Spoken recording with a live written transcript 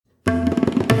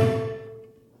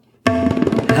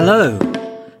Hello,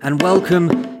 and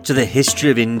welcome to the History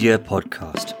of India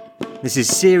podcast. This is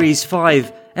Series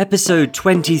 5, Episode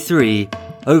 23,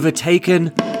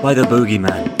 Overtaken by the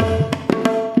Bogeyman.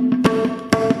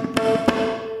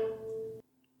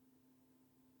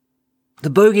 The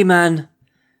Bogeyman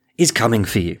is coming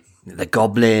for you. The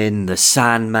goblin, the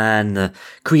sandman, the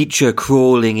creature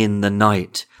crawling in the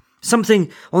night.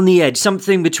 Something on the edge,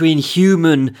 something between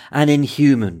human and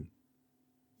inhuman.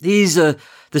 These are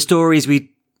the stories we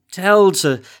tell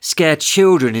to scare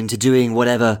children into doing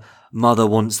whatever mother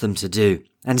wants them to do,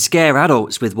 and scare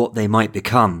adults with what they might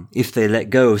become if they let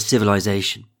go of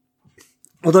civilization.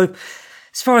 Although,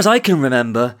 as far as I can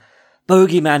remember,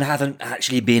 bogeyman haven't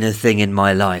actually been a thing in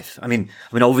my life. I mean,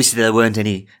 obviously there weren't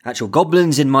any actual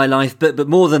goblins in my life, but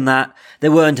more than that,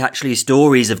 there weren't actually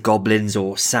stories of goblins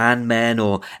or sandmen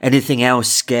or anything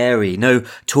else scary. No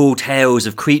tall tales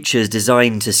of creatures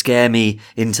designed to scare me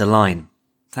into line.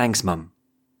 Thanks, Mum.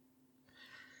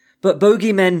 But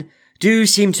bogeymen do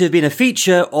seem to have been a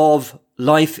feature of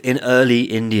life in early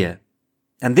India.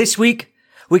 And this week,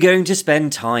 we're going to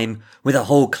spend time with a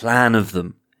whole clan of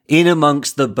them, in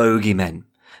amongst the bogeymen,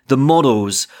 the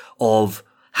models of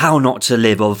how not to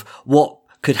live, of what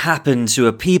could happen to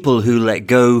a people who let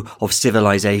go of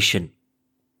civilization.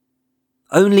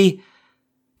 Only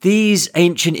these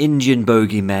ancient Indian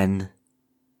bogeymen,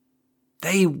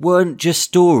 they weren't just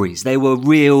stories, they were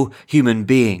real human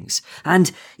beings.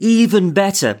 And even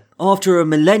better, after a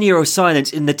millennia of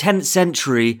silence in the 10th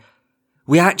century,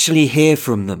 we actually hear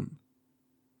from them.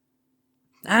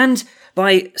 And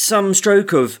by some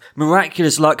stroke of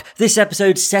miraculous luck, this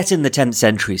episode's set in the 10th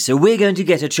century, so we're going to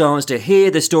get a chance to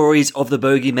hear the stories of the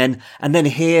bogeymen and then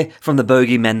hear from the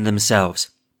bogeymen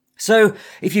themselves. So,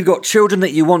 if you've got children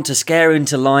that you want to scare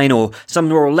into line or some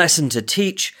moral lesson to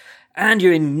teach, and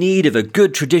you're in need of a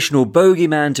good traditional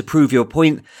bogeyman to prove your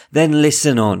point, then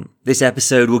listen on. This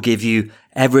episode will give you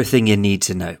everything you need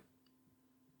to know.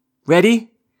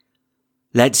 Ready?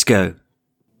 Let's go.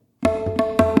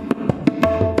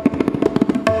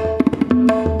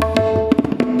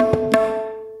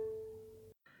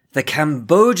 The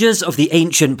Cambodjas of the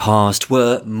ancient past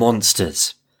were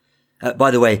monsters. By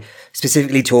the way,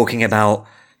 specifically talking about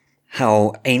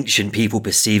how ancient people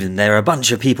perceive them. There are a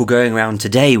bunch of people going around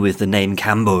today with the name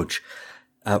Cambodge.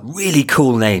 Really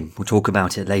cool name. We'll talk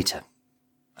about it later.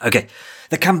 Okay.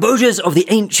 The Cambodjas of the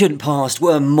ancient past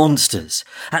were monsters.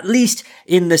 At least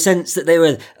in the sense that they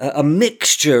were a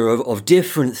mixture of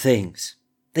different things.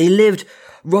 They lived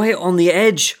right on the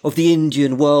edge of the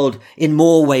Indian world in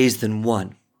more ways than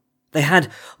one. They had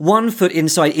one foot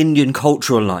inside Indian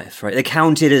cultural life, right? They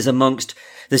counted as amongst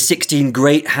the 16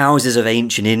 great houses of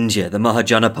ancient India, the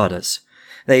Mahajanapadas.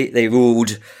 They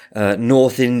ruled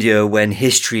North India when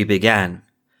history began.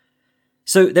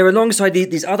 So they're alongside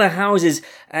these other houses,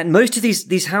 and most of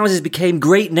these houses became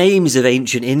great names of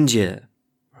ancient India.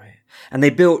 Right? And they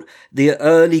built the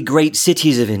early great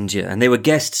cities of India, and they were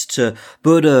guests to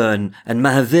Buddha and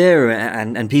Mahavir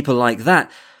and people like that.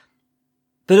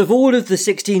 But of all of the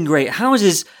 16 great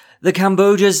houses, the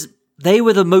Cambodjas, they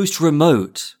were the most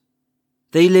remote.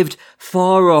 They lived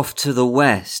far off to the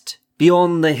west,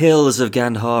 beyond the hills of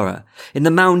Gandhara, in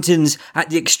the mountains at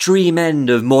the extreme end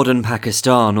of modern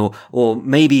Pakistan, or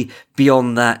maybe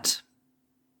beyond that.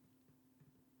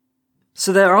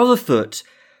 So their other foot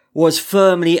was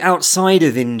firmly outside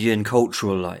of Indian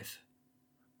cultural life.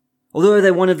 Although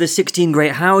they're one of the 16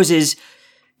 great houses,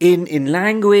 in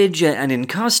language and in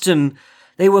custom,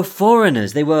 they were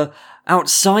foreigners, they were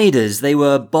outsiders, they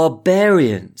were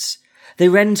barbarians. They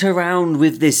went around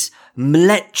with this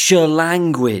mlecha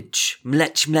language,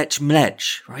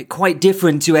 mlech, right? Quite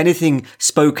different to anything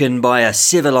spoken by a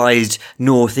civilized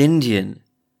North Indian.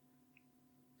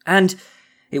 And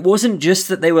it wasn't just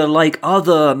that they were like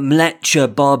other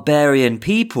mlecha barbarian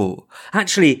people.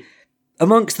 Actually,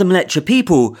 amongst the mlecha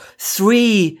people,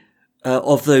 three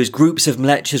of those groups of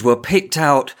mlechas were picked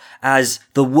out as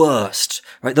the worst,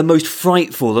 right? The most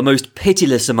frightful, the most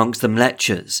pitiless amongst the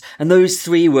mlechas. And those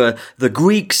three were the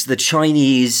Greeks, the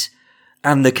Chinese,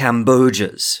 and the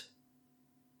Cambodjas.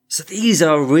 So these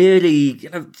are really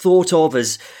thought of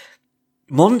as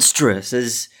monstrous,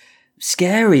 as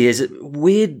scary, as a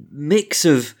weird mix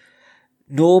of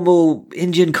normal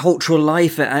Indian cultural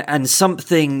life and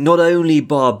something not only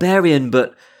barbarian,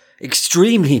 but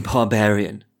extremely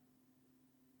barbarian.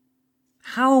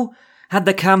 How had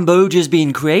the Cambodjas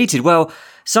been created? Well,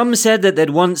 some said that they'd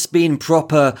once been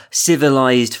proper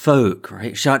civilized folk,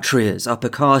 right? Kshatriyas, upper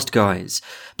caste guys.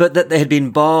 But that they had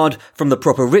been barred from the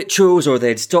proper rituals, or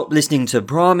they'd stopped listening to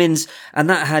Brahmins, and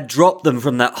that had dropped them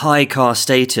from that high caste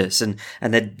status, and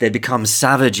they'd become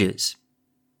savages.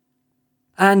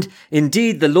 And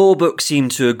indeed, the law books seem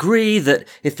to agree that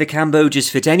if the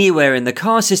Cambodges fit anywhere in the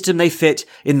caste system, they fit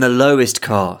in the lowest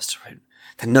caste.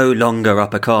 They're no longer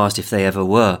upper caste if they ever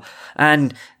were.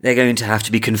 And they're going to have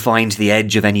to be confined to the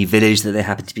edge of any village that they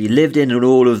happen to be lived in, and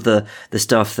all of the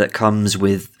stuff that comes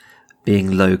with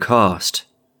being low caste.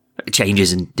 It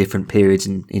changes in different periods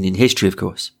in history, of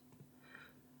course.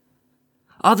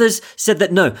 Others said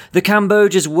that no, the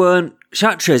Cambodges weren't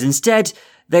Kshatriyas. Instead,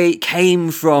 they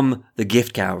came from the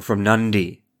gift cow, from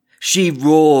Nandi. She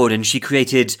roared and she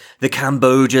created the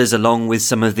Cambodges along with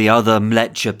some of the other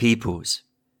Mlecha peoples.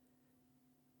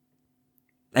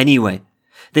 Anyway,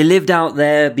 they lived out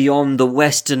there beyond the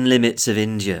western limits of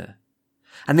India.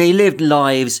 And they lived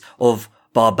lives of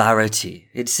barbarity.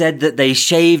 It said that they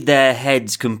shaved their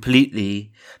heads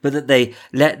completely, but that they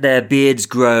let their beards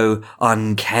grow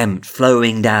unkempt,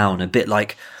 flowing down, a bit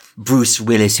like Bruce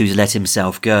Willis who's let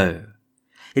himself go.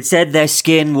 It said their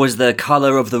skin was the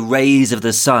colour of the rays of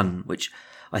the sun, which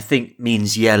I think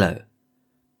means yellow.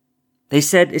 It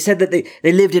said that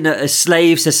they lived in a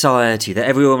slave society, that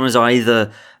everyone was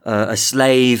either a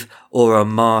slave or a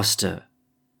master.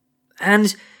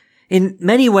 And in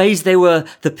many ways, they were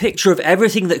the picture of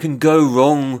everything that can go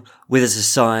wrong with a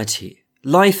society.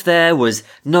 Life there was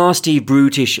nasty,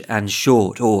 brutish, and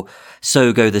short, or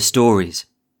so go the stories.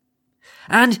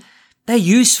 And they're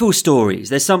useful stories.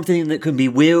 They're something that can be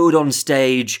wheeled on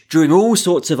stage during all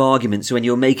sorts of arguments when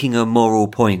you're making a moral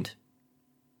point.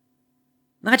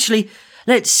 Actually,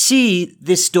 let's see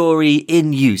this story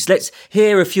in use. Let's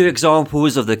hear a few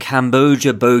examples of the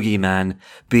Cambodia bogeyman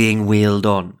being wheeled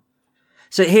on.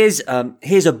 So here's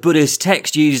a Buddhist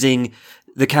text using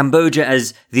the Cambodia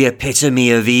as the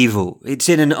epitome of evil. It's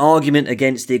in an argument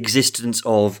against the existence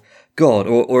of God,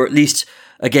 or at least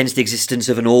against the existence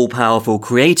of an all-powerful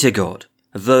creator God,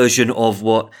 a version of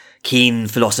what keen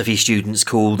philosophy students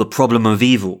call the problem of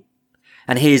evil.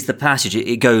 And here's the passage.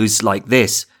 It goes like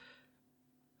this.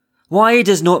 Why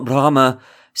does not Brahma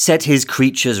set his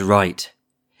creatures right?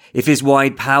 If his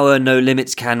wide power no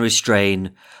limits can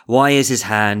restrain, why is his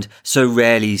hand so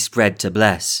rarely spread to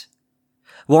bless?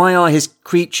 Why are his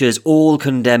creatures all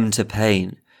condemned to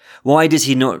pain? Why does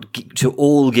he not to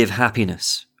all give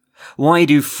happiness? Why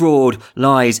do fraud,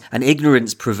 lies, and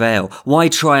ignorance prevail? Why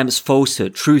triumphs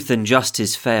falsehood, truth and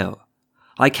justice fail?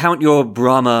 I count your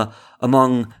Brahma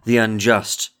among the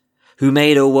unjust, who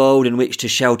made a world in which to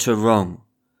shelter wrong.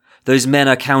 Those men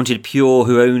are counted pure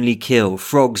who only kill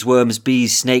frogs, worms,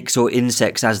 bees, snakes, or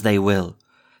insects as they will.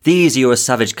 These are your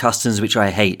savage customs which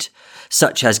I hate,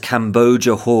 such as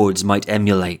Cambodia hordes might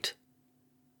emulate.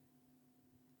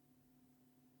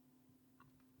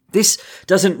 This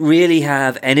doesn't really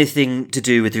have anything to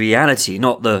do with reality,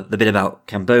 not the bit about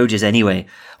Cambodians anyway.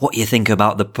 What you think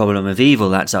about the problem of evil,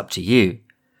 that's up to you.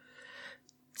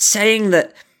 Saying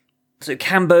that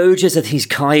Cambodians are these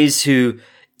guys who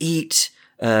eat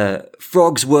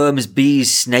frogs, worms,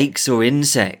 bees, snakes, or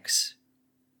insects.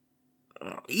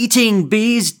 Eating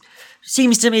bees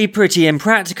seems to me pretty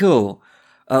impractical.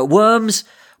 Worms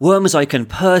I can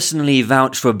personally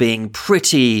vouch for being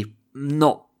pretty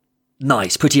not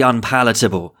nice, pretty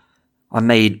unpalatable. I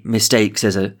made mistakes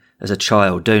as a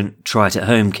child. Don't try it at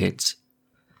home, kids.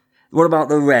 What about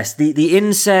the rest? The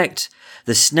insect,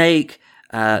 the snake,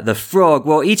 the frog,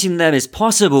 well, eating them is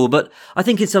possible, but I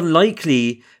think it's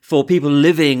unlikely for people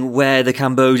living where the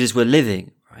Cambodians were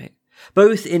living, right?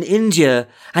 Both in India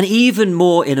and even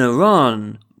more in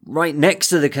Iran, right next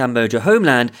to the Cambodia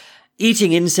homeland,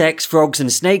 eating insects, frogs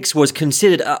and snakes was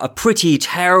considered a pretty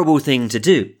terrible thing to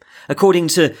do. According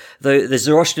to the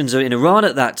Zoroastrians in Iran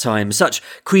at that time, such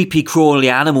creepy, crawly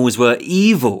animals were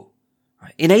evil.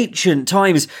 In ancient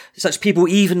times, such people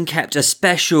even kept a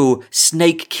special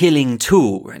snake-killing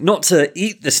tool, not to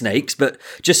eat the snakes, but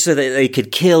just so that they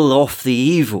could kill off the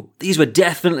evil. These were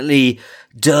definitely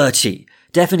dirty,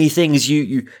 definitely things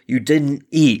you didn't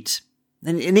eat.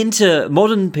 And into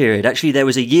modern period, actually, there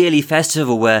was a yearly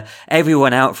festival where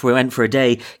everyone went for a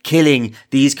day killing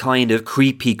these kind of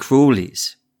creepy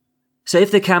crawlies. So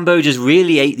if the Cambodians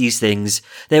really ate these things,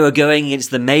 they were going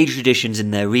against the major traditions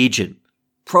in their region.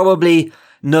 Probably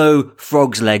no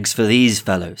frog's legs for these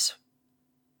fellows.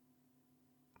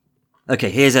 Okay,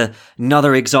 here's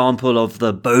another example of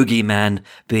the bogeyman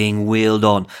being wheeled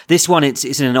on. This one,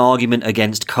 it's an argument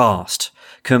against caste,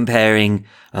 comparing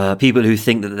people who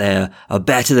think that they are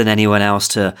better than anyone else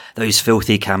to those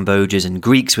filthy Cambodians and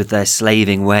Greeks with their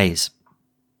slaving ways.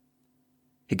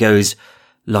 It goes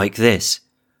like this.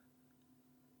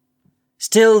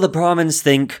 Still, the Brahmins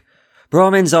think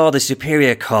Brahmins are the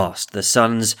superior caste, the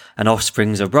sons and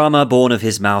offsprings of Brahma, born of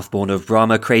his mouth, born of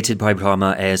Brahma, created by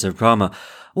Brahma, heirs of Brahma.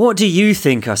 What do you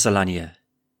think, Asalanya?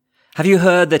 Have you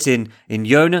heard that in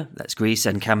Yona, that's Greece,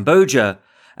 and Cambodia,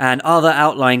 and other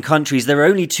outlying countries, there are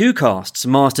only two castes,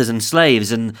 masters and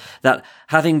slaves, and that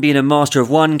having been a master of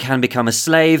one can become a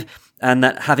slave, and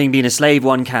that having been a slave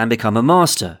one can become a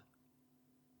master?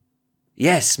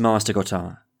 Yes, Master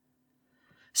Gautama.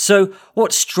 So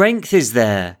what strength is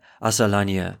there,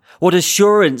 Asalanya? What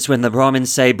assurance when the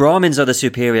Brahmins say Brahmins are the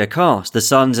superior caste, the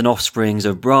sons and offsprings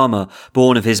of Brahma,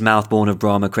 born of his mouth, born of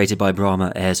Brahma, created by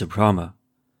Brahma, heirs of Brahma?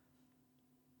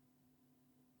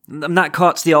 And that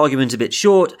cuts the argument a bit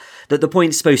short, that the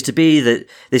point's supposed to be that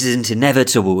this isn't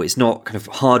inevitable, it's not kind of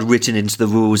hard written into the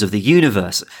rules of the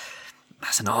universe.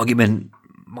 That's an argument,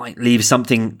 might leave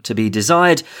something to be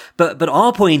desired, but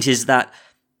our point is that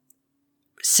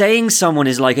saying someone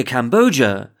is like a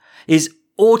Cambodia is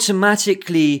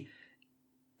automatically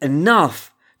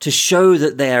enough to show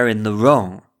that they are in the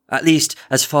wrong, at least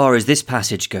as far as this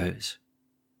passage goes.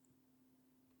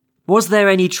 Was there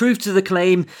any truth to the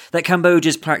claim that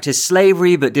Cambodians practiced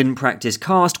slavery but didn't practice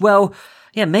caste? Well,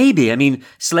 yeah, maybe. I mean,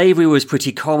 slavery was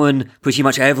pretty common pretty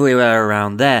much everywhere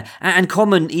around there, and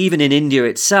common even in India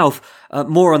itself.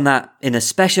 More on that in a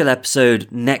special episode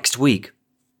next week.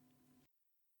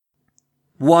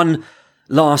 One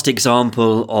last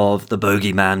example of the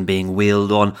bogeyman being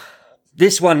wheeled on.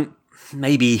 This one,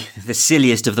 maybe the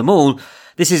silliest of them all.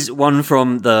 This is one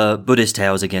from the Buddhist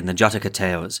tales again, the Jataka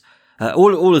tales.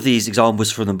 All of these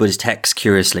examples from the Buddhist texts,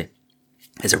 curiously.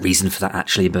 There's a reason for that,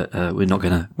 actually, but we're not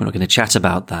gonna chat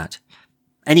about that.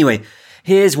 Anyway,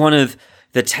 here's one of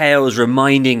the tales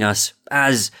reminding us,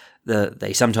 as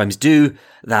they sometimes do,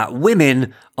 that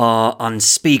women are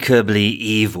unspeakably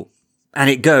evil. And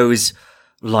it goes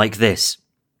like this.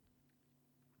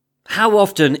 How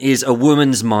often is a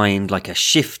woman's mind like a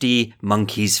shifty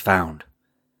monkey's found?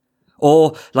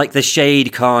 Or like the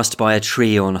shade cast by a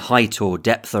tree on height or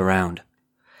depth around?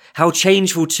 How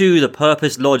changeful too the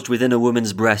purpose lodged within a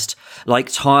woman's breast,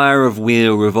 like tire of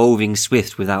wheel revolving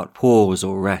swift without pause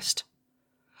or rest.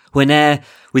 Whene'er,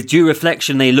 with due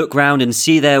reflection they look round and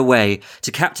see their way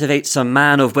to captivate some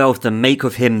man of wealth and make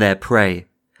of him their prey.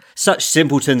 Such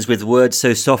simpletons with words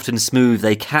so soft and smooth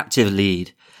they captive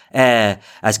lead, ere,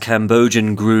 as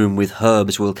Cambodian groom with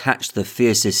herbs will catch the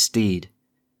fiercest steed.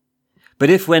 But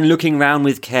if when looking round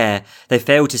with care they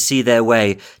fail to see their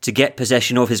way to get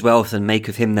possession of his wealth and make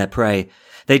of him their prey,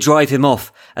 they drive him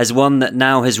off as one that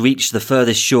now has reached the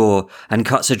furthest shore and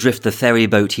cuts adrift the ferry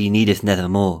boat he needeth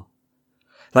nevermore.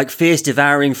 Like fierce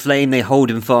devouring flame they hold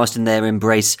him fast in their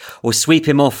embrace, or sweep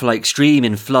him off like stream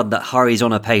in flood that hurries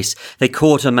on apace. They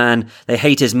court a man they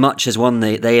hate as much as one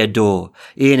they adore,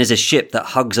 e'en as a ship that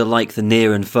hugs alike the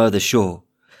near and further shore.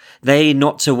 They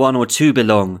not to one or two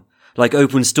belong, like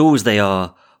open stalls they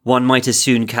are, one might as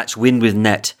soon catch wind with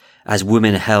net as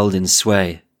women held in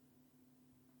sway.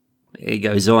 It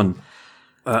goes on.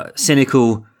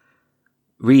 Cynical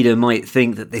reader might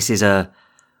think that this is a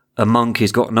monk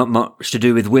who's got not much to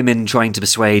do with women trying to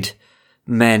persuade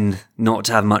men not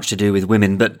to have much to do with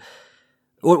women, but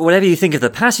whatever you think of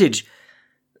the passage,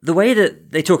 the way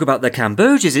that they talk about the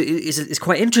Cambodians is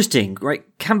quite interesting, right?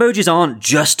 Cambodians aren't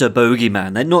just a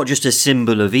bogeyman. They're not just a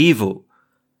symbol of evil.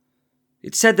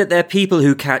 It's said that they're people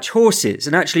who catch horses,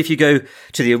 and actually if you go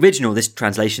to the original, this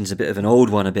translation's a bit of an old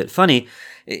one, a bit funny,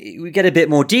 we get a bit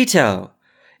more detail.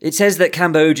 It says that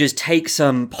Cambodians take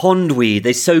some pondweed,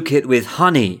 they soak it with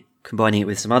honey, combining it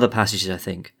with some other passages, I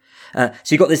think. So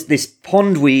you've got this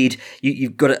pondweed,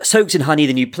 you've got it soaked in honey,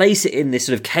 then you place it in this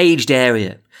sort of caged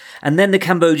area. And then the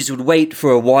Cambodians would wait for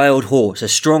a wild horse, a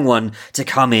strong one, to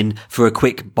come in for a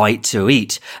quick bite to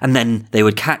eat, and then they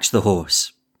would catch the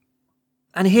horse.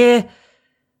 And here,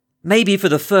 maybe for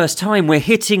the first time, we're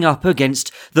hitting up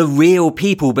against the real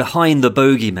people behind the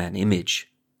bogeyman image.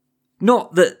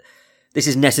 Not that this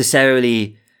is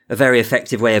necessarily a very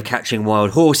effective way of catching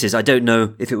wild horses. I don't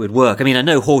know if it would work. I mean, I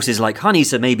know horses like honey,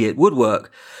 so maybe it would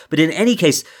work. But in any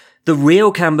case, the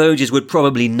real Cambodians would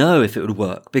probably know if it would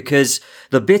work, because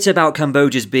the bit about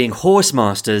Cambodians being horse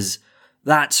masters,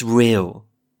 that's real.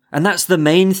 And that's the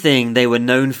main thing they were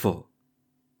known for.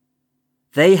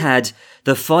 They had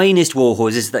the finest war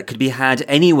horses that could be had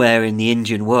anywhere in the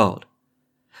Indian world.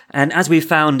 And as we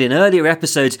found in earlier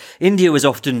episodes, India was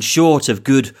often short of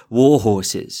good war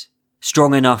horses,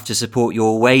 strong enough to support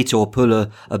your weight or pull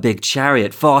a big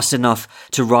chariot, fast enough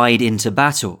to ride into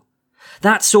battle.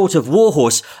 That sort of war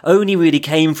horse only really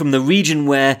came from the region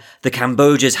where the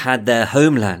Cambodians had their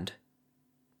homeland.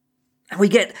 And we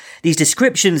get these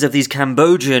descriptions of these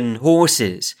Cambodian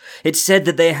horses. It's said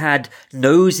that they had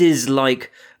noses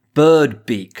like bird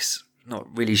beaks. Not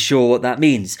really sure what that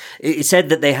means. It said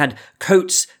that they had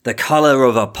coats the colour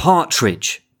of a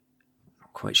partridge.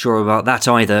 Not quite sure about that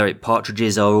either.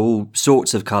 Partridges are all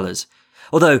sorts of colours.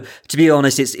 Although, to be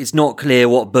honest, it's not clear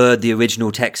what bird the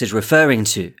original text is referring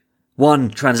to. One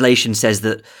translation says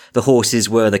that the horses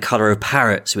were the colour of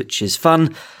parrots, which is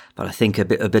fun, but I think a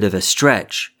bit of a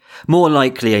stretch. More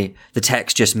likely, the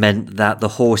text just meant that the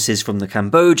horses from the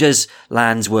Cambodia's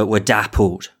lands were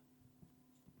dappled.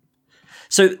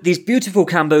 So these beautiful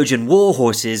Cambodian war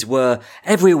horses were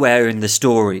everywhere in the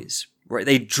stories, right?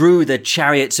 They drew the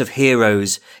chariots of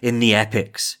heroes in the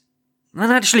epics.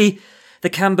 And actually, the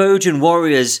Cambodian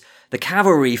warriors, the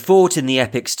cavalry, fought in the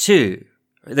epics too.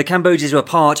 The Cambodians were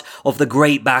part of the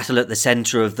great battle at the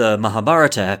centre of the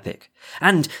Mahabharata epic.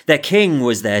 And their king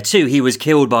was there too. He was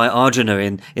killed by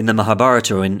Arjuna in the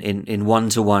Mahabharata in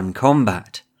one-to-one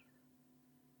combat.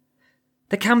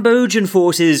 The Cambodian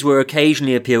forces were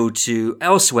occasionally appealed to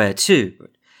elsewhere too.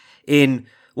 In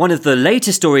one of the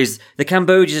later stories, the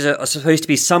Cambodians are supposed to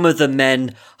be some of the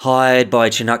men hired by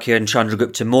Chanakya and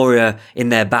Chandragupta Maurya in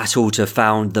their battle to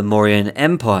found the Mauryan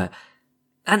Empire.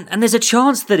 And there's a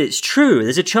chance that it's true.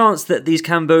 There's a chance that these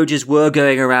Cambodians were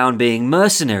going around being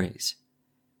mercenaries.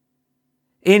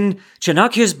 In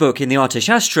Chanakya's book, in the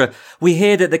Arthashastra, we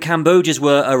hear that the Cambodians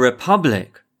were a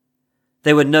republic.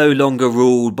 They were no longer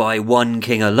ruled by one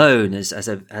king alone, as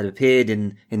had appeared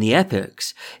in the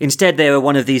epics. Instead, they were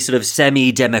one of these sort of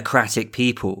semi-democratic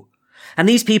people. And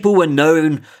these people were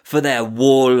known for their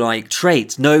warlike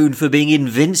traits, known for being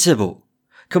invincible.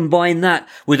 Combine that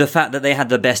with the fact that they had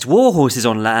the best war horses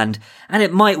on land, and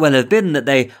it might well have been that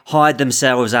they hired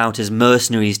themselves out as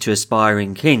mercenaries to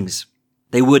aspiring kings.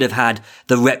 They would have had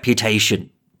the reputation.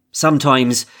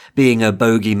 Sometimes being a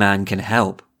bogeyman can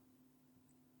help.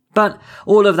 But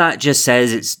all of that just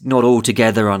says it's not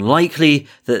altogether unlikely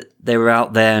that they were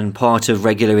out there and part of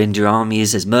regular Indian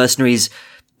armies as mercenaries.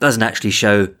 Doesn't actually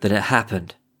show that it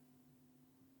happened.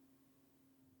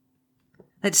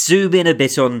 Let's zoom in a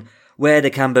bit on where the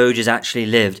Cambodians actually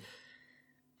lived.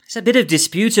 There's a bit of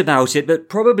dispute about it, but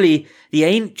probably the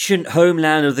ancient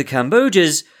homeland of the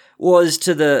Cambodians was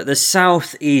to the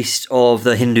southeast of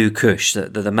the Hindu Kush,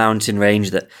 the mountain range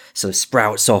that sort of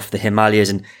sprouts off the Himalayas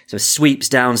and sort of sweeps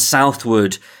down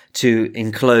southward to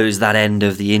enclose that end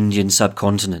of the Indian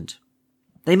subcontinent.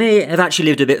 They may have actually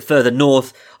lived a bit further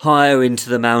north, higher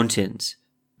into the mountains.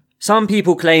 Some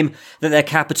people claim that their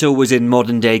capital was in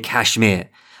modern-day Kashmir,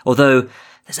 although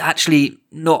there's actually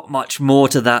not much more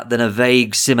to that than a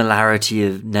vague similarity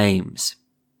of names.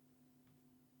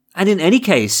 And in any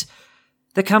case,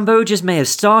 the Cambodians may have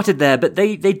started there, but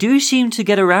they do seem to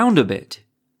get around a bit.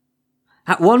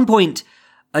 At one point,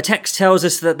 a text tells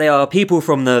us that they are people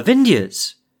from the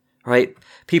Vindhyas, right?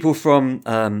 People from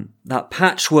that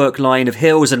patchwork line of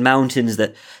hills and mountains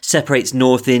that separates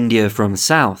North India from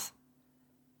south.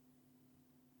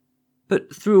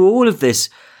 But through all of this,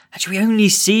 actually we only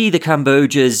see the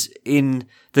Cambodians in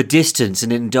the distance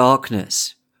and in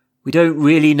darkness. We don't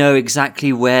really know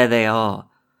exactly where they are.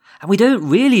 And we don't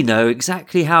really know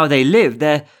exactly how they live.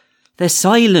 They're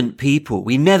silent people.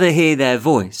 We never hear their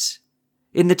voice.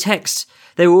 In the text,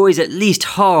 they were always at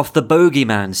least half the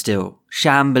bogeyman still,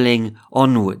 shambling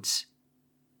onwards.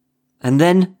 And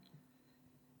then,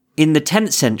 in the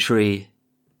 10th century,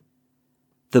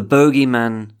 the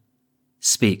bogeyman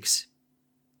speaks.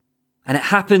 And it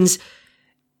happens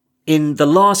in the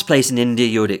last place in India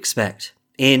you would expect,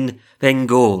 in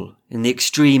Bengal, in the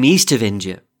extreme east of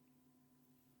India.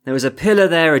 There was a pillar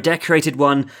there, a decorated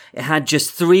one. It had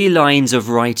just 3 lines of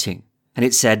writing, and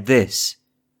it said this: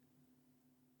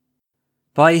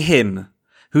 "By him,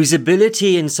 whose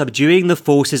ability in subduing the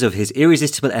forces of his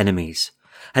irresistible enemies,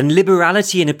 and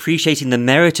liberality in appreciating the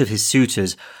merit of his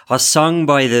suitors, are sung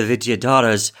by the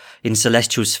Vidyadharas in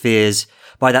celestial spheres,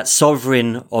 by that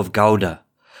sovereign of Gauda,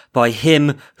 by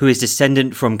him who is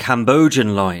descendant from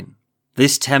Cambodian line,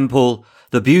 this temple,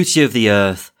 the beauty of the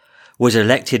earth, was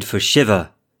elected for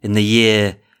Shiva in the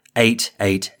year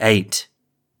 888.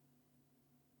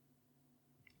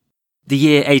 The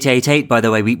year 888, by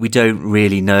the way, we don't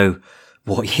really know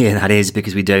what year that is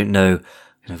because we don't know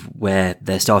kind of where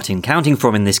they're starting counting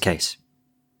from in this case.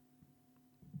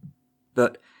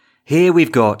 But here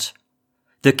we've got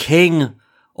the king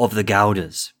of the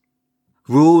Gaudas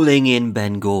ruling in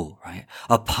Bengal, right?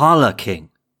 A Pala king,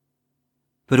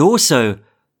 but also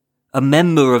a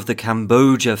member of the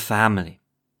Cambodia family.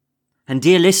 And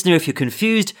dear listener, if you're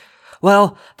confused,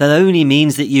 well, that only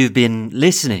means that you've been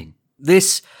listening.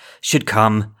 This should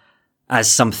come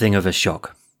as something of a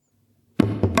shock.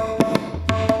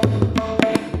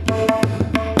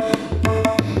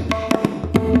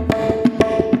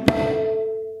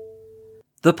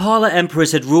 The Pala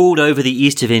emperors had ruled over the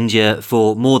east of India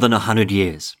for more than 100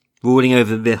 years. ruling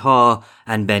over Bihar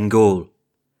and Bengal.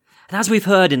 And as we've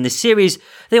heard in this series,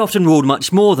 they often ruled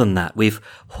much more than that. We've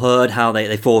heard how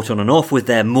they fought on and off with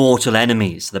their mortal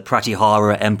enemies, the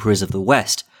Pratihara emperors of the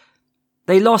West.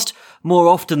 They lost more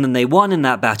often than they won in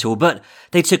that battle, but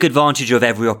they took advantage of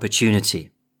every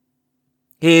opportunity.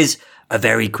 Here's a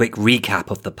very quick recap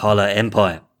of the Pala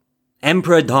Empire.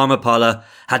 Emperor Dharmapala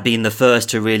had been the first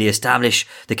to really establish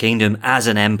the kingdom as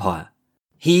an empire.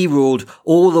 He ruled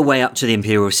all the way up to the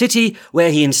imperial city,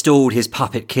 where he installed his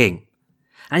puppet king.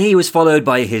 And he was followed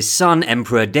by his son,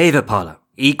 Emperor Devapala,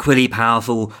 equally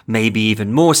powerful, maybe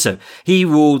even more so. He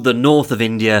ruled the north of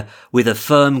India with a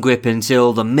firm grip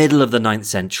until the middle of the 9th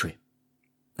century.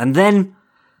 And then,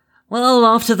 well,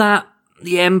 after that,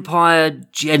 the empire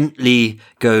gently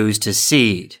goes to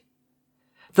seed.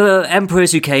 The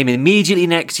emperors who came immediately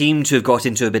next seem to have got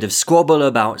into a bit of squabble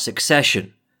about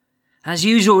succession. As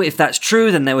usual, if that's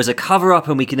true, then there was a cover-up,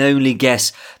 and we can only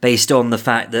guess based on the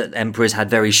fact that emperors had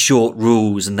very short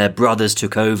rules and their brothers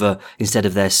took over instead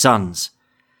of their sons.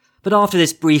 But after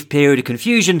this brief period of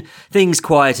confusion, things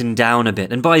quietened down a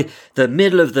bit, and by the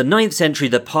middle of the 9th century,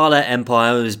 the Pala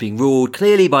Empire was being ruled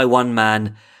clearly by one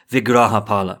man,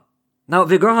 Vigrahapala. Now,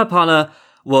 Vigrahapala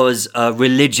was a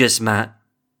religious man.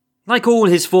 Like all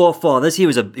his forefathers, he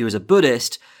was a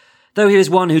Buddhist, though he was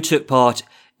one who took part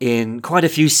in quite a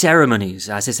few ceremonies,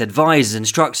 as his advisors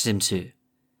instructed him to.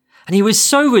 And he was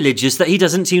so religious that he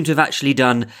doesn't seem to have actually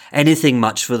done anything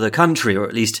much for the country, or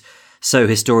at least so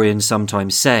historians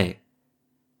sometimes say.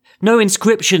 No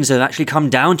inscriptions have actually come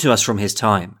down to us from his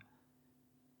time.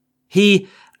 He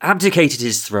abdicated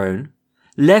his throne,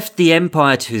 left the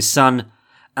empire to his son,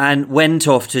 and went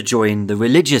off to join the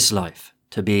religious life,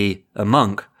 to be a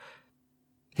monk.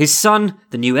 His son,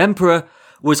 the new emperor,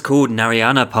 was called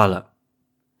Narayanapala.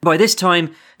 By this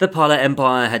time, the Pala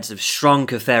Empire had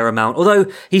shrunk a fair amount,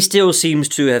 although he still seems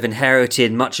to have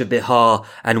inherited much of Bihar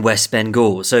and West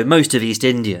Bengal, so most of East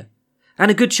India. And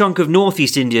a good chunk of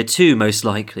Northeast India too, most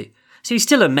likely. So he's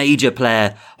still a major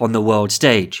player on the world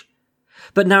stage.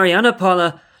 But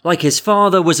Narayanapala, like his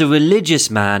father, was a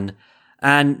religious man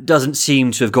and doesn't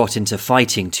seem to have got into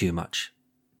fighting too much.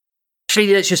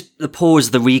 Actually, let's just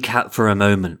pause the recap for a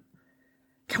moment.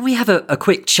 Can we have a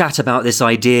quick chat about this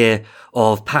idea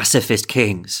of pacifist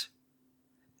kings?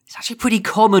 It's actually pretty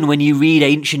common when you read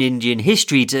ancient Indian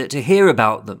history to hear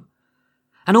about them.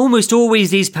 And almost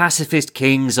always these pacifist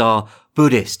kings are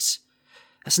Buddhists.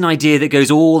 That's an idea that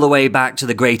goes all the way back to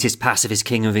the greatest pacifist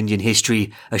king of Indian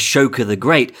history, Ashoka the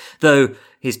Great, though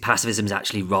his pacifism is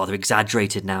actually rather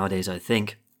exaggerated nowadays, I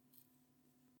think.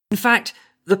 In fact,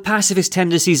 the pacifist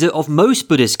tendencies of most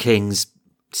Buddhist kings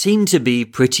seem to be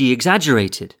pretty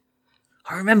exaggerated.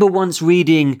 I remember once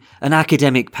reading an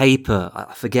academic paper,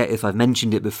 I forget if I've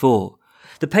mentioned it before.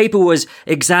 The paper was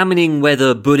examining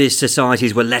whether Buddhist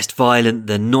societies were less violent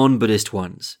than non-Buddhist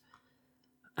ones.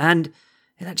 And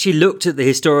it actually looked at the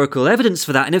historical evidence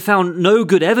for that, and it found no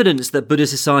good evidence that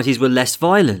Buddhist societies were less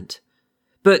violent.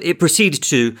 But it proceeded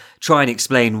to try and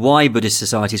explain why Buddhist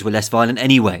societies were less violent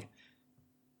anyway.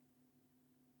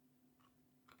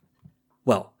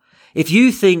 Well, if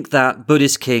you think that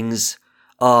Buddhist kings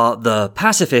are the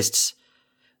pacifists,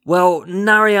 well,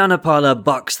 Narayanapala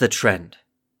bucks the trend.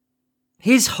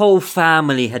 His whole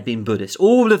family had been Buddhist,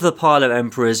 all of the Pala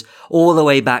emperors, all the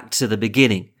way back to the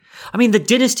beginning. I mean, the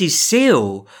dynasty's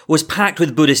seal was packed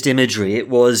with Buddhist imagery. It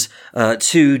was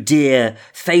two deer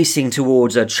facing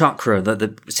towards a chakra,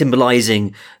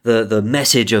 symbolizing the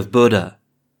message of Buddha.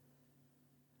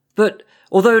 But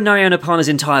although Narayanapala's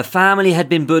entire family had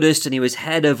been Buddhist and he was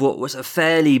head of what was a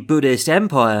fairly Buddhist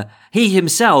empire, he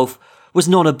himself was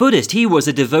not a Buddhist. He was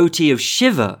a devotee of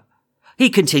Shiva. He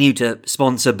continued to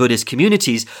sponsor Buddhist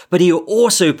communities, but he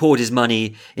also poured his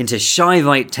money into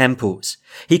Shaivite temples.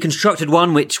 He constructed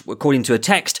one which, according to a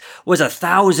text, was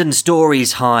 1,000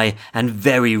 stories high and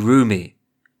very roomy.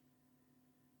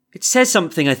 It says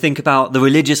something, I think, about the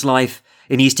religious life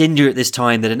in East India at this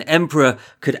time, that an emperor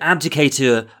could abdicate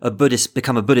to a Buddhist,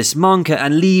 become a Buddhist monk,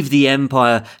 and leave the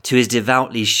empire to his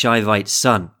devoutly Shaivite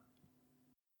son.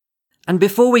 And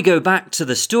before we go back to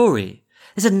the story,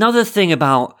 there's another thing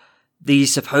about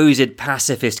these supposed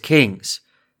pacifist kings.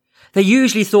 They're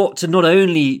usually thought to not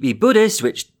only be Buddhist,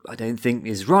 which I don't think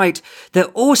is right, they're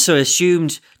also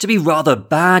assumed to be rather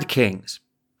bad kings.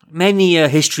 Many a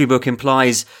history book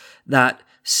implies that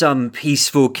some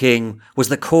peaceful king was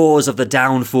the cause of the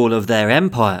downfall of their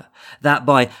empire, that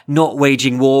by not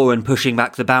waging war and pushing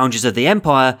back the boundaries of the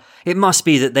empire, it must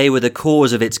be that they were the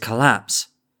cause of its collapse.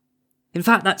 In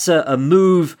fact, that's a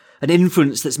move an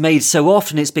influence that's made so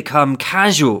often it's become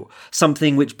casual,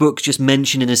 something which books just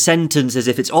mention in a sentence as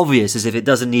if it's obvious, as if it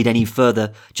doesn't need any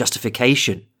further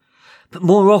justification. But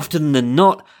more often than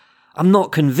not, I'm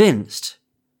not convinced.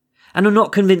 And I'm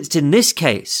not convinced in this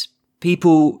case.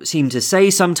 People seem to say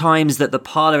sometimes that the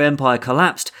Pala Empire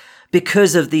collapsed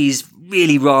because of these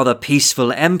really rather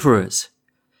peaceful emperors.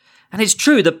 And it's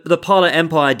true that the Pala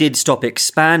Empire did stop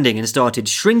expanding and started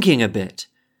shrinking a bit,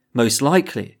 most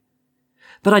likely.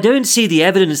 But I don't see the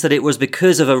evidence that it was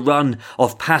because of a run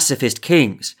of pacifist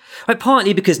kings. Right,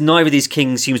 partly because neither of these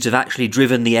kings seems to have actually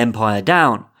driven the empire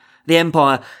down. The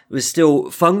empire was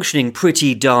still functioning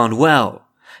pretty darn well.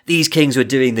 These kings were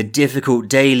doing the difficult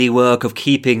daily work of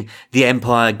keeping the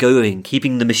empire going,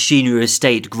 keeping the machinery of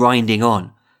state grinding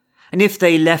on. And if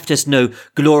they left us no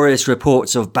glorious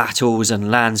reports of battles and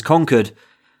lands conquered,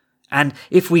 and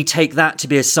if we take that to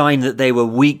be a sign that they were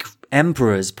weak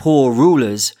emperors, poor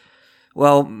rulers,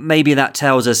 well, maybe that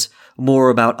tells us more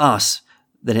about us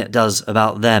than it does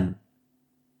about them.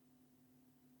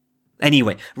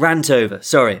 Anyway, rant over,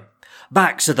 sorry.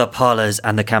 Back to the Palas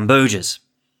and the Cambodjas.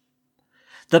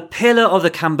 The pillar of the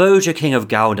Cambodia king of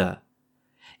Gauda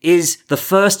is the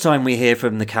first time we hear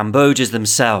from the Cambodjas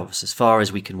themselves, as far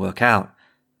as we can work out.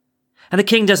 And the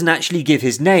king doesn't actually give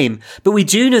his name, but we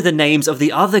do know the names of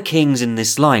the other kings in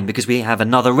this line because we have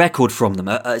another record from them.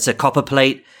 It's a copper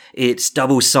plate, it's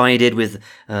double-sided with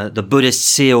the Buddhist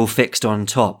seal fixed on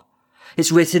top.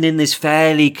 It's written in this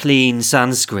fairly clean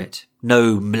Sanskrit,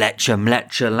 no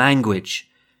mlecha language.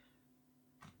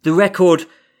 The record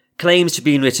claims to have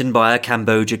been written by a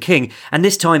Cambodia king, and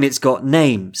this time it's got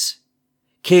names.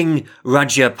 King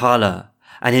Rajapala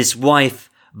and his wife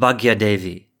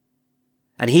Bhagyadevi.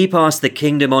 And he passed the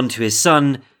kingdom on to his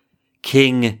son,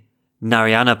 King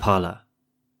Naryanapala.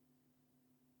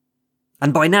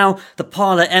 And by now, the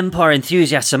Pala Empire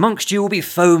enthusiasts amongst you will be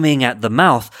foaming at the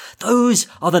mouth. Those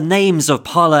are the names of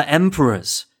Pala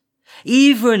emperors.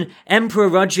 Even Emperor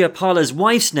Rajapala's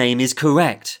wife's name is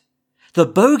correct. The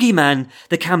bogeyman,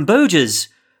 the Cambodjas,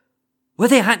 were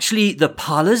they actually the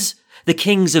Palas, the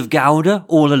kings of Gauda,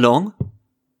 all along?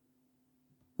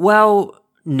 Well,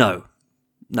 no.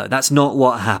 No, that's not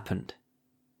what happened.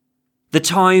 The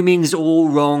timing's all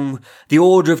wrong. The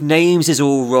order of names is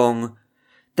all wrong.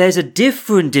 There's a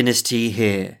different dynasty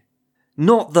here.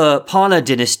 Not the Pala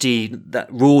dynasty that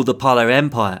ruled the Pala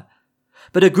Empire,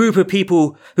 but a group of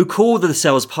people who call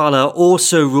themselves Pala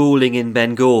also ruling in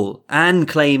Bengal and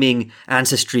claiming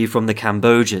ancestry from the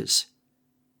Cambodjas.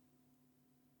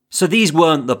 So these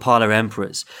weren't the Pala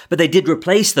emperors, but they did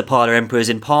replace the Pala emperors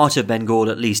in part of Bengal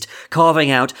at least,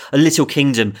 carving out a little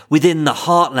kingdom within the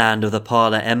heartland of the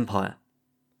Pala Empire.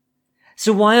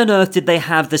 So why on earth did they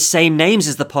have the same names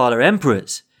as the Pala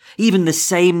emperors? Even the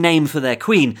same name for their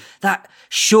queen? That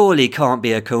surely can't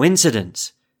be a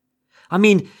coincidence. I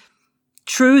mean,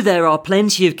 true, there are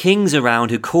plenty of kings around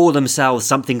who call themselves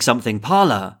something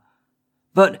Pala,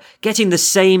 but getting the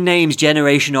same names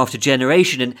generation after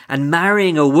generation and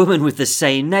marrying a woman with the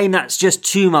same name, that's just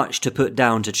too much to put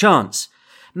down to chance.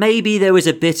 Maybe there was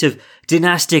a bit of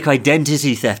dynastic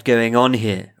identity theft going on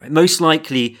here. Most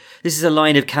likely, this is a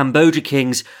line of Cambodia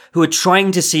kings who are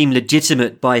trying to seem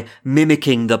legitimate by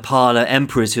mimicking the Pala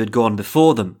emperors who had gone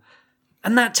before them.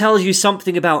 And that tells you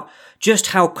something about just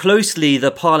how closely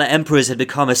the Pala emperors had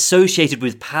become associated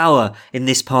with power in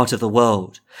this part of the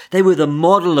world. They were the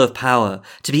model of power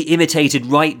to be imitated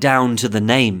right down to the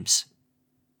names.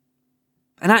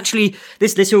 And actually,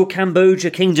 this little Cambodia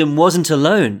kingdom wasn't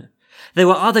alone. There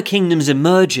were other kingdoms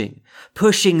emerging,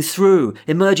 pushing through,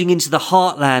 emerging into the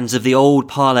heartlands of the old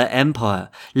Pala Empire,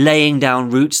 laying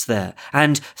down roots there,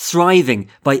 and thriving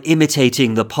by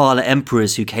imitating the Pala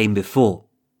emperors who came before.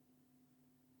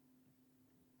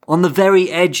 On the very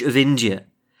edge of India,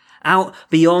 out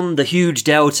beyond the huge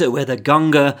delta where the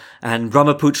Ganga and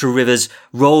Brahmaputra rivers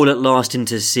roll at last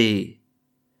into sea,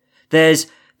 there's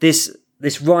this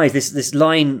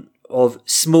line of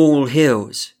small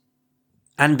hills,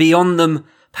 and beyond them,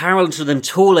 parallel to them,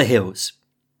 taller hills.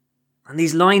 And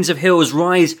these lines of hills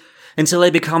rise until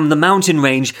they become the mountain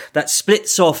range that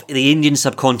splits off the Indian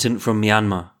subcontinent from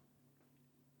Myanmar.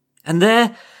 And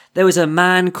there was a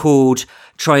man called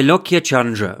Trilokya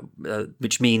Chandra,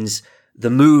 which means the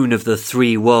moon of the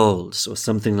three worlds, or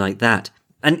something like that.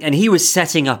 And he was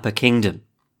setting up a kingdom.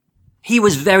 He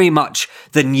was very much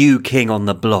the new king on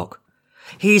the block.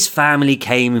 His family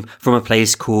came from a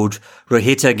place called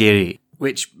Rohitagiri,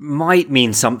 which might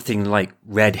mean something like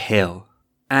Red Hill.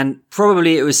 And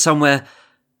probably it was somewhere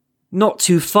not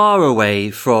too far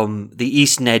away from the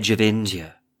eastern edge of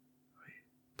India.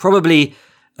 Probably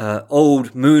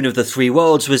old moon of the three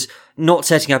worlds was not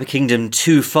setting up a kingdom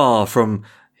too far from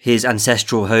his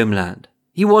ancestral homeland.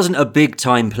 He wasn't a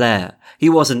big-time player. He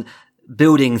wasn't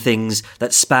building things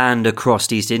that spanned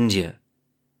across East India.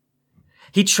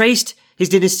 He traced his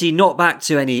dynasty not back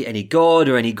to any god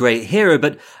or any great hero,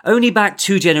 but only back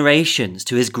 2 generations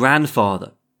to his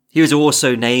grandfather. He was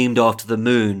also named after the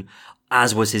moon,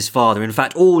 as was his father. In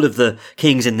fact, all of the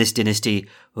kings in this dynasty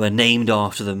were named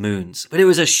after the moons. But it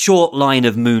was a short line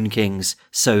of moon kings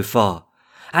so far.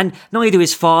 And neither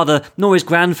his father nor his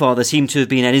grandfather seem to have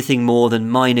been anything more than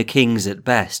minor kings at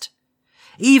best.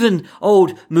 Even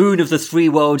old Moon of the Three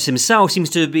Worlds himself seems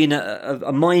to have been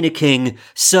a minor king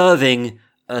serving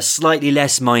a slightly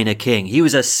less minor king. He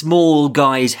was a small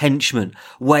guy's henchman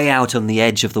way out on the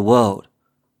edge of the world.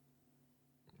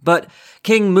 But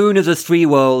King Moon of the Three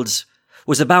Worlds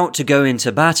was about to go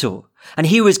into battle, and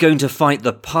he was going to fight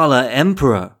the Pala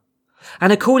Emperor.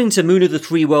 And according to Moon of the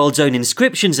Three Worlds' own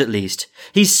inscriptions at least,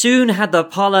 he soon had the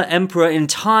Pala Emperor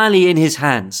entirely in his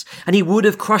hands, and he would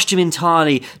have crushed him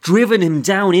entirely, driven him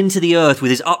down into the earth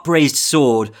with his upraised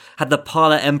sword, had the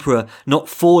Pala Emperor not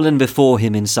fallen before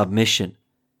him in submission.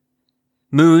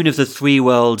 Moon of the Three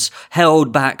Worlds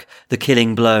held back the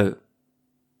killing blow.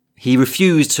 He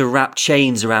refused to wrap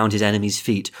chains around his enemy's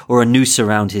feet or a noose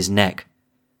around his neck.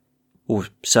 Or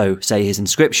so say his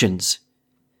inscriptions.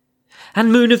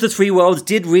 And Moon of the Three Worlds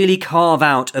did really carve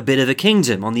out a bit of a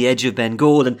kingdom on the edge of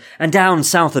Bengal and down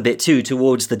south a bit too,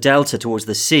 towards the delta, towards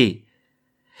the sea.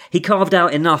 He carved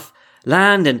out enough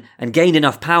land and gained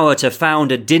enough power to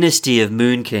found a dynasty of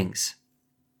moon kings.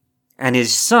 And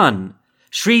his son,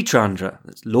 Sri Chandra,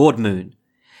 that's Lord Moon,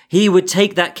 he would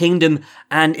take that kingdom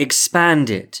and expand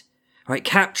it, right,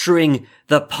 capturing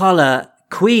the Pala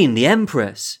queen, the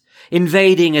empress,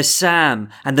 invading Assam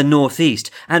and the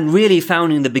northeast, and really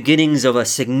founding the beginnings of a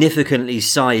significantly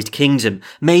sized kingdom,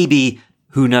 maybe,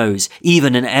 who knows,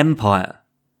 even an empire.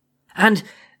 And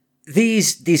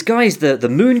these guys, the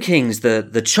Moon Kings,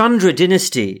 the Chandra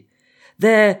dynasty,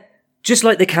 they're, just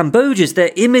like the Cambodians,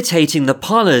 they're imitating the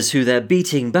Palas who they're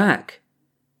beating back.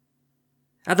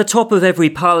 At the top of every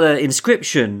Pala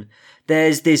inscription,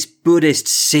 there's this Buddhist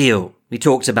seal. We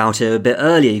talked about it a bit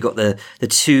earlier. You got the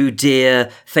 2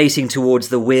 deer facing towards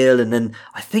the wheel, and then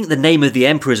I think the name of the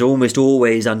emperor is almost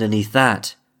always underneath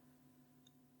that.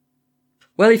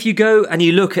 Well, if you go and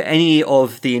you look at any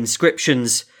of the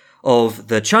inscriptions of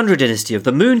the Chandra dynasty, of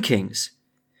the Moon Kings,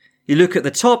 you look at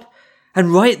the top,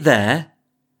 and right there,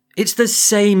 it's the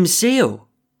same seal.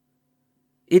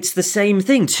 It's the same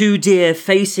thing, 2 deer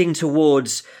facing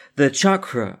towards the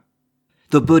chakra,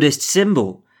 the Buddhist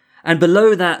symbol. And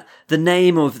below that, the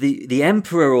name of the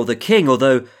emperor or the king,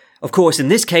 although, of course, in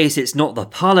this case, it's not the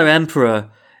Pala emperor,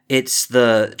 it's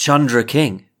the Chandra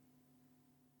king.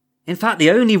 In fact, the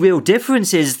only real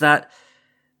difference is that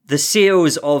the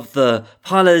seals of the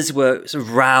Palas were sort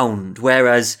of round,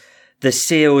 whereas the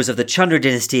seals of the Chandra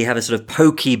dynasty have a sort of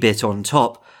pokey bit on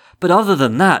top. But other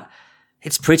than that,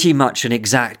 it's pretty much an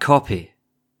exact copy.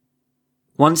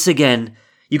 Once again,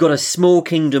 you got a small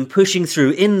kingdom pushing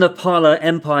through in the Pala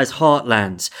Empire's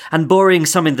heartlands and borrowing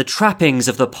some of the trappings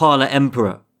of the Pala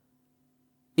Emperor,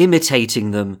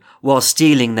 imitating them while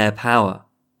stealing their power.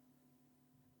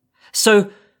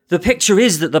 So the picture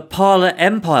is that the Pala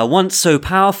Empire, once so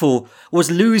powerful,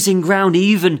 was losing ground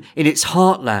even in its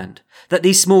heartland, that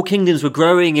these small kingdoms were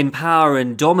growing in power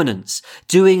and dominance,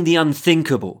 doing the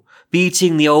unthinkable,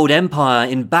 beating the old empire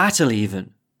in battle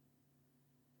even.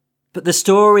 But the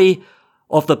story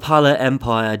of the Pala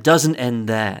Empire doesn't end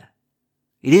there.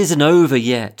 It isn't over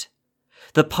yet.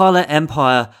 The Pala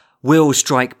Empire will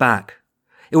strike back.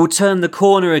 It will turn the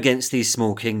corner against these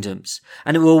small kingdoms,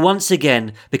 and it will once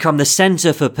again become the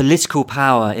centre for political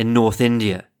power in North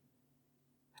India.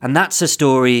 And that's a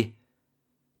story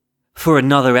for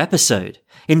another episode.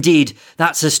 Indeed,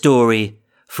 that's a story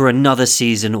for another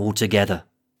season altogether.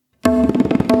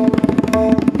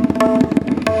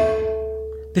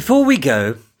 Before we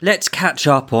go, let's catch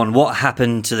up on what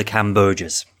happened to the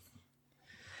Cambodians.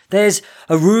 There's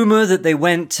a rumour that they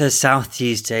went to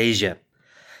Southeast Asia.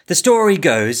 The story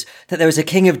goes that there was a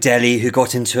king of Delhi who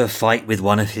got into a fight with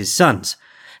one of his sons,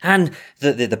 and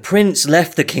the prince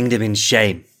left the kingdom in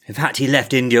shame. In fact, he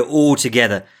left India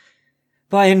altogether.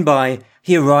 By and by,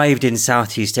 he arrived in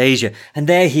Southeast Asia, and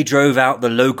there he drove out the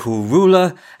local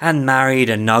ruler and married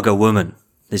a Naga woman.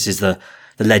 This is the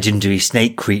legendary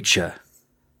snake creature.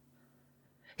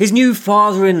 His new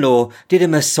father-in-law did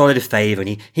him a solid favour,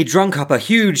 and he drunk up a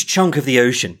huge chunk of the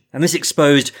ocean, and this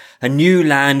exposed a new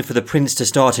land for the prince to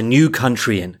start a new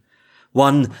country in,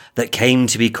 one that came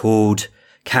to be called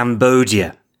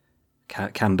Cambodia.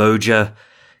 Cambodia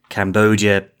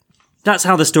Cambodia. That's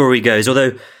how the story goes,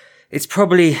 although it's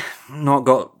probably not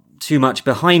got too much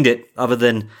behind it other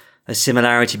than a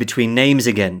similarity between names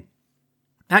again.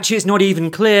 Actually, it's not even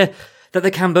clear that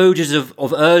the Cambodians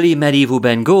of early medieval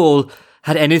Bengal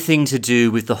had anything to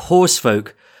do with the horse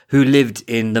folk who lived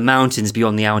in the mountains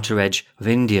beyond the outer edge of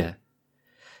India.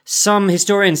 Some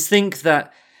historians think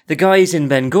that the guys in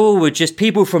Bengal were just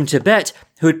people from Tibet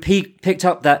who had picked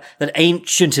up that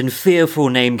ancient and fearful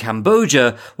name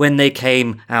Cambodia when they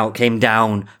came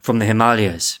down from the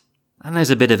Himalayas. And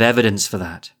there's a bit of evidence for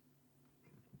that.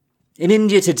 In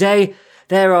India today,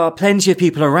 there are plenty of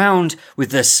people around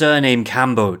with the surname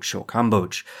Cambodge or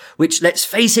Cambodge, which, let's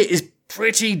face it, is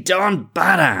pretty darn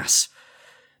badass.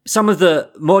 Some of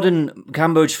the modern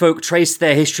Cambodge folk trace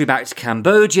their history back to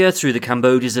Cambodia through the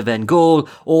Cambodias of Bengal,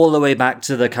 all the way back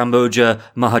to the Cambodia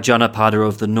Mahajanapada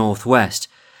of the northwest.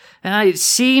 It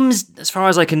seems, as far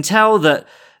as I can tell, that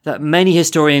many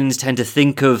historians tend to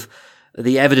think of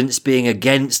the evidence being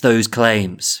against those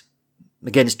claims,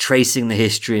 against tracing the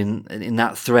history in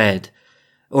that thread.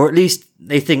 Or at least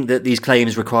they think that these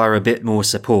claims require a bit more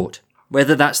support.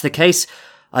 Whether that's the case,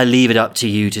 I leave it up to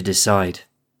you to decide.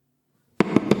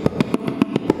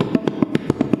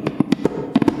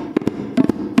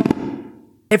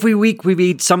 Every week we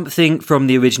read something from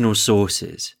the original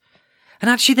sources. And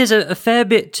actually there's a fair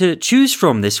bit to choose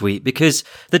from this week because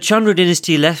the Chandra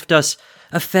dynasty left us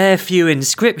a fair few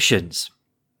inscriptions.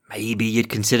 Maybe you'd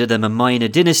consider them a minor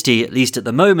dynasty, at least at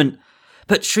the moment.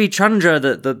 But Sri Chandra,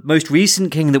 the most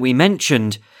recent king that we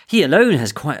mentioned, he alone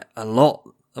has quite a lot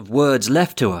of words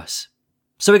left to us.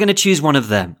 So we're going to choose one of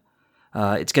them.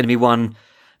 It's going to be one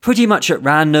pretty much at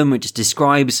random, which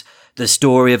describes the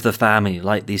story of the family,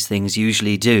 like these things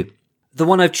usually do. The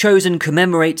one I've chosen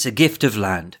commemorates a gift of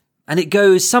land, and it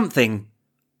goes something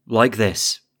like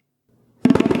this.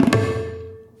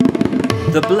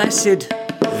 The blessed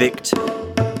victor,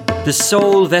 the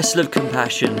sole vessel of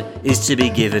compassion, is to be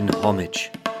given homage.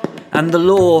 And the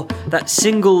law, that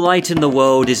single light in the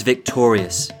world, is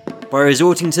victorious. By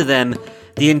resorting to them,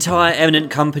 the entire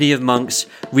eminent company of monks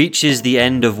reaches the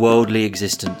end of worldly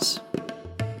existence.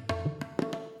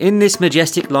 In this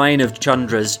majestic line of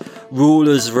Chandras,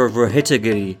 rulers of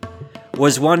Rohitagiri,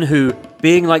 was one who,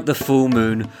 being like the full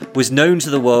moon, was known to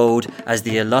the world as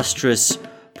the illustrious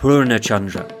Purna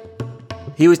Chandra.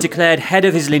 He was declared head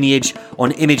of his lineage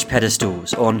on image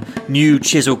pedestals, on new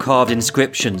chisel-carved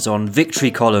inscriptions, on victory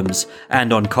columns,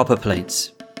 and on copper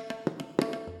plates.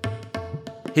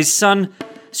 His son,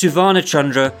 Suvarna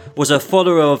Chandra, was a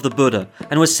follower of the Buddha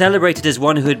and was celebrated as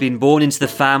one who had been born into the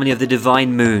family of the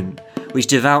divine moon, which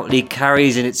devoutly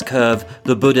carries in its curve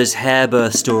the Buddha's hair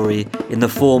birth story in the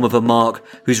form of a mark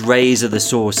whose rays are the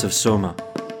source of Soma.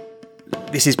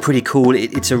 This is pretty cool.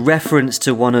 It's a reference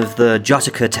to one of the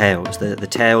Jataka tales, the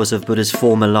tales of Buddha's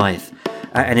former life.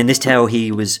 And in this tale,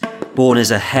 he was born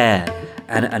as a hare.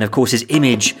 And of course, his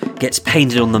image gets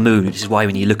painted on the moon, which is why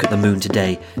when you look at the moon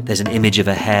today, there's an image of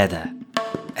a hare there.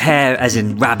 Hare as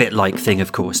in rabbit-like thing,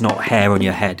 of course, not hair on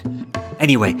your head.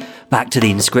 Anyway, back to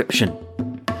the inscription.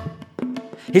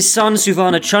 His son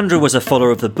Suvarna Chandra was a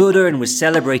follower of the Buddha and was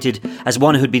celebrated as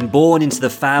one who had been born into the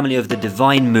family of the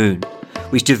divine moon,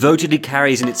 which devotedly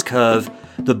carries in its curve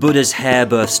the Buddha's hair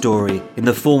birth story in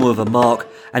the form of a mark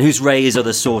and whose rays are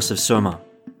the source of Soma.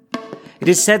 It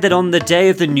is said that on the day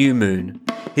of the new moon,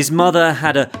 his mother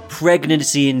had a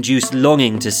pregnancy-induced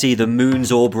longing to see the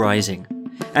moon's orb rising,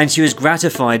 and she was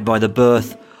gratified by the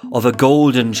birth of a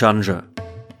golden Chandra.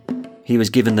 He was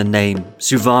given the name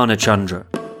Suvarna Chandra.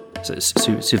 So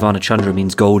Suvarna Chandra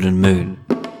means golden moon,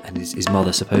 and his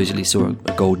mother supposedly saw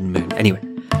a golden moon. Anyway,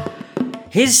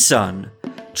 his son,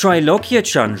 Trilokya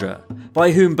Chandra,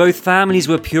 by whom both families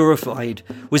were purified,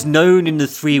 was known in the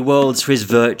three worlds for his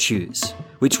virtues,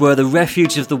 which were the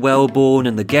refuge of the well-born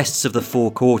and the guests of the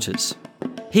four quarters.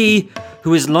 He,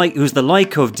 who was the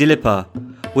like of Dilipa,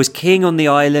 was king on the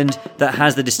island that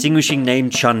has the distinguishing name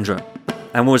Chandra,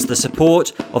 and was the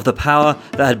support of the power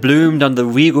that had bloomed under the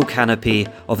regal canopy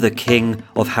of the king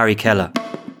of Harikela.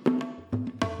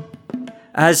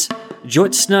 As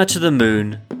Jyotsna to the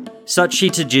moon, Sachi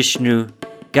to Jishnu,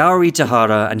 Gauri to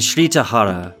Hara, and Shri to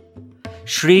Hara,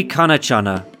 Shri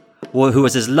Kanachana, who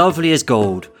was as lovely as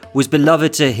gold, was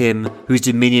beloved to him whose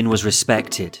dominion was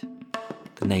respected,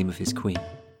 the name of his queen.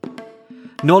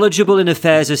 Knowledgeable in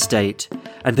affairs of state,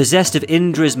 and possessed of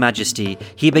Indra's majesty,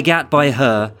 he begat by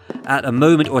her, at a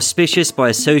moment auspicious by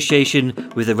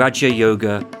association with the Raja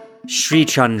Yoga, Sri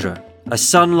Chandra, a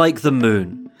son like the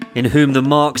moon, in whom the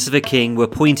marks of a king were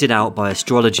pointed out by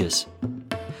astrologers.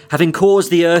 Having caused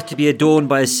the earth to be adorned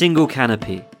by a single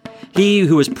canopy, He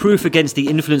who was proof against the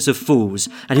influence of fools,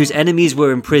 and whose enemies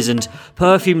were imprisoned,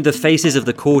 perfumed the faces of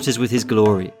the courters with his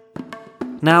glory.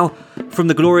 Now, from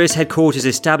the glorious headquarters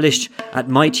established at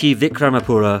mighty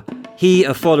Vikramapura, he,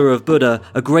 a follower of Buddha,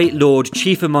 a great lord,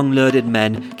 chief among learned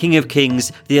men, king of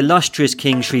kings, the illustrious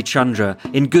King Sri Chandra,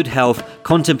 in good health,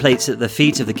 contemplates at the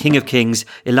feet of the King of Kings,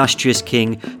 illustrious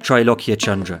King Trilokya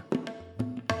Chandra.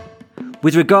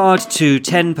 With regard to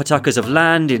 10 patakas of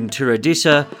land in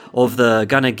Turadisa of the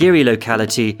Ganagiri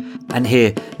locality, and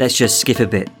here let's just skip a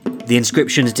bit. The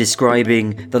inscriptions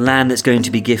describing the land that's going to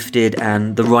be gifted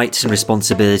and the rights and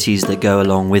responsibilities that go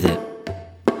along with it.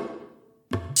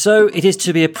 So it is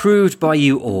to be approved by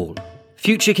you all.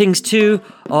 Future kings too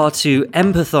are to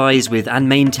empathise with and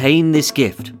maintain this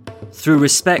gift through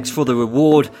respect for the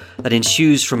reward that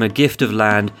ensues from a gift of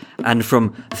land and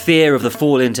from fear of the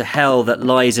fall into hell that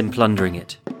lies in plundering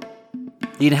it.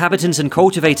 The inhabitants and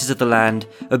cultivators of the land,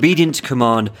 obedient to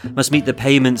command, must meet the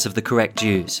payments of the correct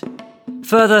dues.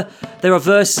 Further, there are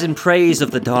verses in praise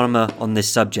of the Dharma on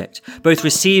this subject. Both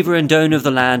receiver and donor of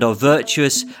the land are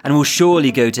virtuous and will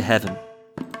surely go to heaven.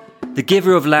 The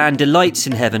giver of land delights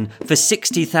in heaven for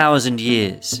 60,000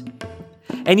 years.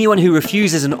 Anyone who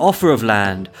refuses an offer of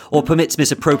land or permits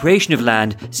misappropriation of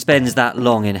land spends that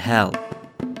long in hell.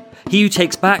 He who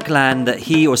takes back land that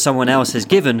he or someone else has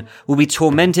given will be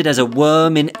tormented as a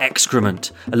worm in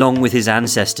excrement along with his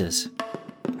ancestors.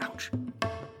 Ouch.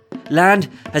 Land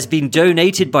has been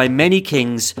donated by many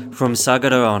kings from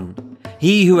Sagara on.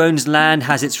 He who owns land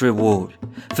has its reward.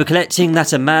 For collecting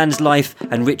that a man's life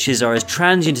and riches are as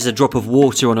transient as a drop of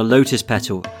water on a lotus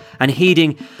petal, and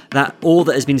heeding that all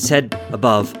that has been said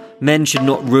above, men should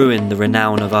not ruin the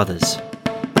renown of others.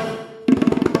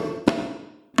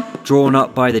 Drawn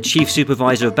up by the Chief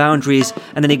Supervisor of Boundaries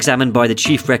and then examined by the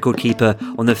Chief Record Keeper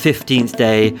on the 15th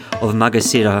day of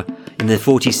Magasira in the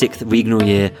 46th regnal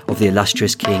year of the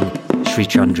illustrious King Sri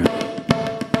Chandra.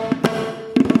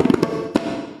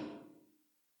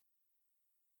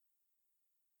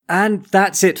 And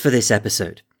that's it for this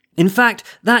episode. In fact,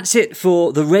 that's it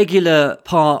for the regular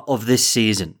part of this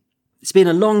season. It's been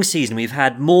a long season. We've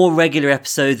had more regular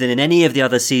episodes than in any of the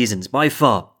other seasons, by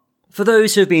far. For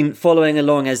those who have been following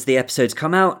along as the episodes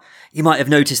come out, you might have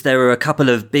noticed there were a couple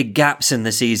of big gaps in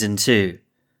the season too.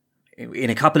 In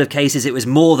a couple of cases, it was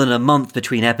more than a month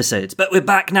between episodes, but we're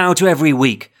back now to every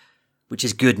week, which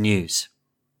is good news.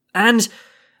 And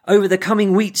over the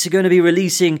coming weeks, we're going to be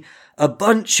releasing a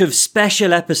bunch of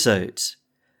special episodes.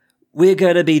 We're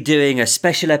going to be doing a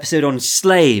special episode on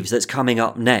slaves that's coming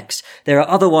up next. There are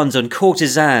other ones on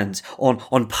courtesans,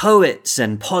 on poets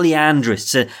and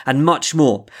polyandrists and much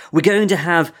more. We're going to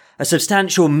have a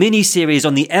substantial mini-series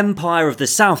on the Empire of the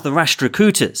South, the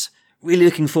Rashtrakutas. Really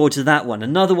looking forward to that one.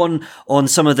 Another one on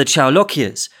some of the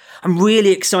Chaulokyas. I'm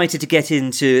really excited to get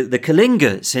into the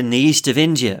Kalingas in the east of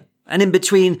India. And in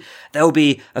between, there'll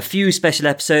be a few special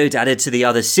episodes added to the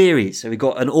other series. So we've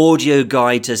got an audio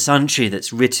guide to Santri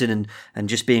that's written and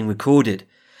just being recorded.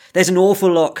 There's an awful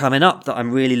lot coming up that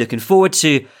I'm really looking forward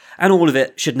to, and all of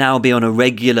it should now be on a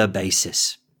regular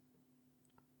basis.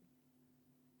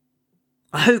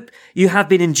 I hope you have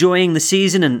been enjoying the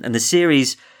season and the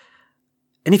series.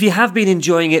 And if you have been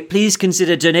enjoying it, please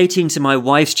consider donating to my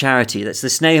wife's charity. That's the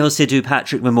Snehal Sidhu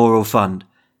Patrick Memorial Fund.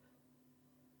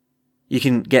 You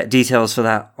can get details for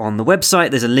that on the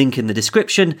website. There's a link in the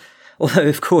description. Although,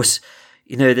 of course,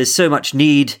 there's so much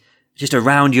need just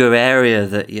around your area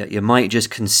that you might just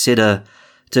consider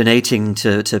donating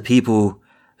to people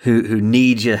who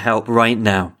need your help right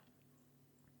now.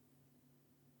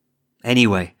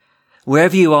 Anyway,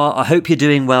 wherever you are, I hope you're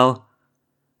doing well.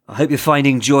 I hope you're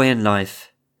finding joy in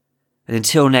life. And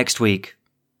until next week,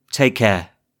 take care.